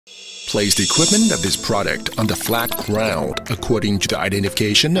Place the equipment of this product on the flat ground according to the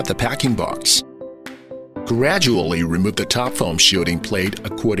identification of the packing box. Gradually remove the top foam shielding plate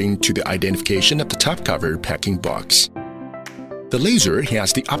according to the identification of the top cover packing box. The laser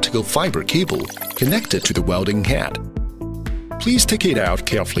has the optical fiber cable connected to the welding head. Please take it out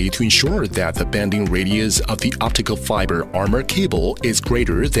carefully to ensure that the bending radius of the optical fiber armor cable is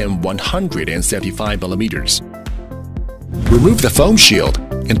greater than 175 mm. Remove the foam shield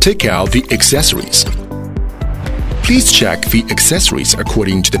and take out the accessories. Please check the accessories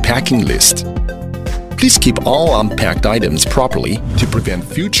according to the packing list. Please keep all unpacked items properly to prevent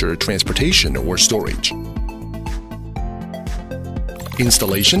future transportation or storage.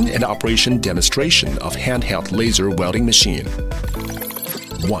 Installation and operation demonstration of handheld laser welding machine.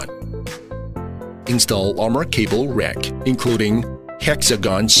 1. Install armor cable rack, including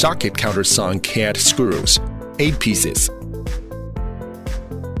hexagon socket countersunk head screws, 8 pieces.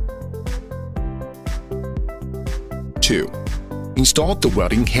 2. Install the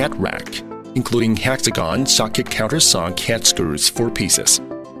welding head rack, including hexagon socket countersunk head screws, 4 pieces.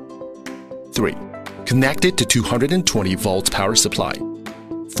 3. Connect it to 220 volts power supply.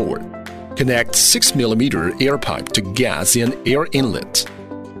 4. Connect 6 mm air pipe to gas and air inlet.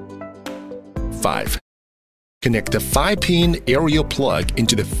 5. Connect the 5-pin aerial plug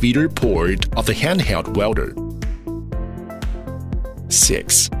into the feeder port of the handheld welder.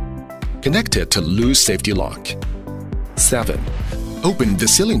 6. Connect it to loose safety lock. 7. Open the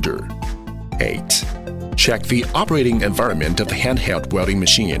cylinder. 8. Check the operating environment of the handheld welding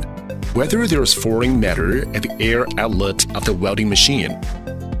machine, whether there is foreign matter at the air outlet of the welding machine.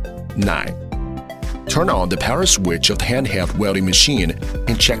 9. Turn on the power switch of the handheld welding machine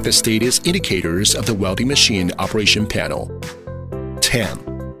and check the status indicators of the welding machine operation panel.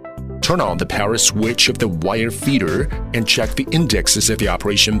 10. Turn on the power switch of the wire feeder and check the indexes of the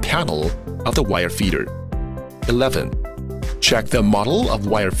operation panel of the wire feeder. 11. Check the model of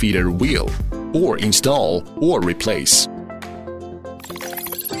wire feeder wheel, or install or replace.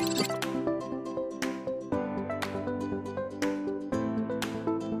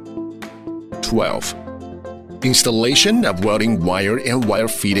 12. Installation of welding wire and wire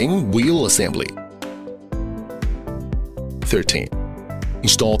feeding wheel assembly. 13.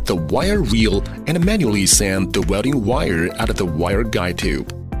 Install the wire reel and manually send the welding wire out of the wire guide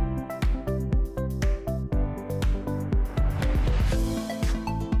tube.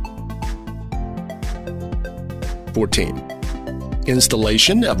 14.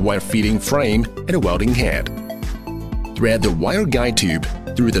 Installation of wire feeding frame and a welding head. Thread the wire guide tube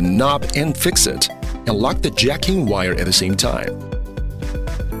through the knob and fix it, and lock the jacking wire at the same time.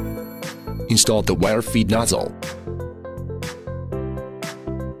 Install the wire feed nozzle.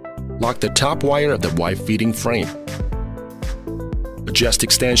 Lock the top wire of the wire feeding frame. Adjust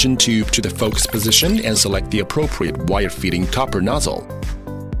extension tube to the focus position and select the appropriate wire feeding copper nozzle.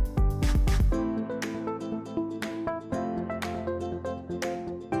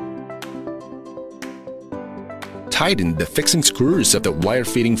 Tighten the fixing screws of the wire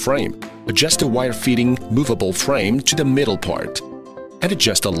feeding frame. Adjust the wire feeding movable frame to the middle part, and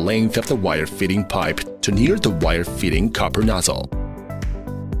adjust the length of the wire feeding pipe to near the wire feeding copper nozzle.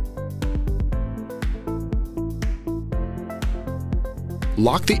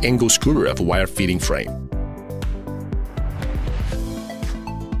 Lock the angle screw of wire feeding frame.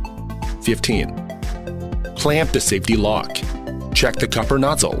 15. Clamp the safety lock. Check the copper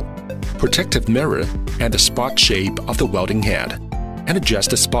nozzle, protective mirror, and the spot shape of the welding head, and adjust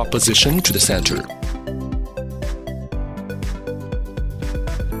the spot position to the center.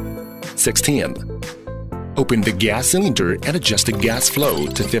 16. Open the gas cylinder and adjust the gas flow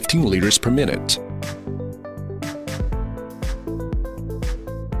to 15 liters per minute.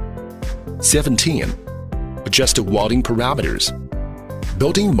 17. Adjust the welding parameters.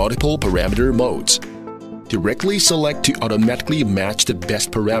 Building multiple parameter modes. Directly select to automatically match the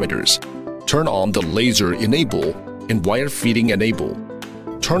best parameters. Turn on the laser enable and wire feeding enable.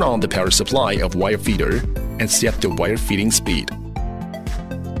 Turn on the power supply of wire feeder and set the wire feeding speed.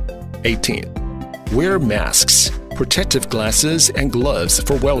 18. Wear masks, protective glasses, and gloves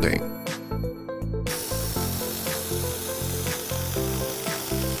for welding.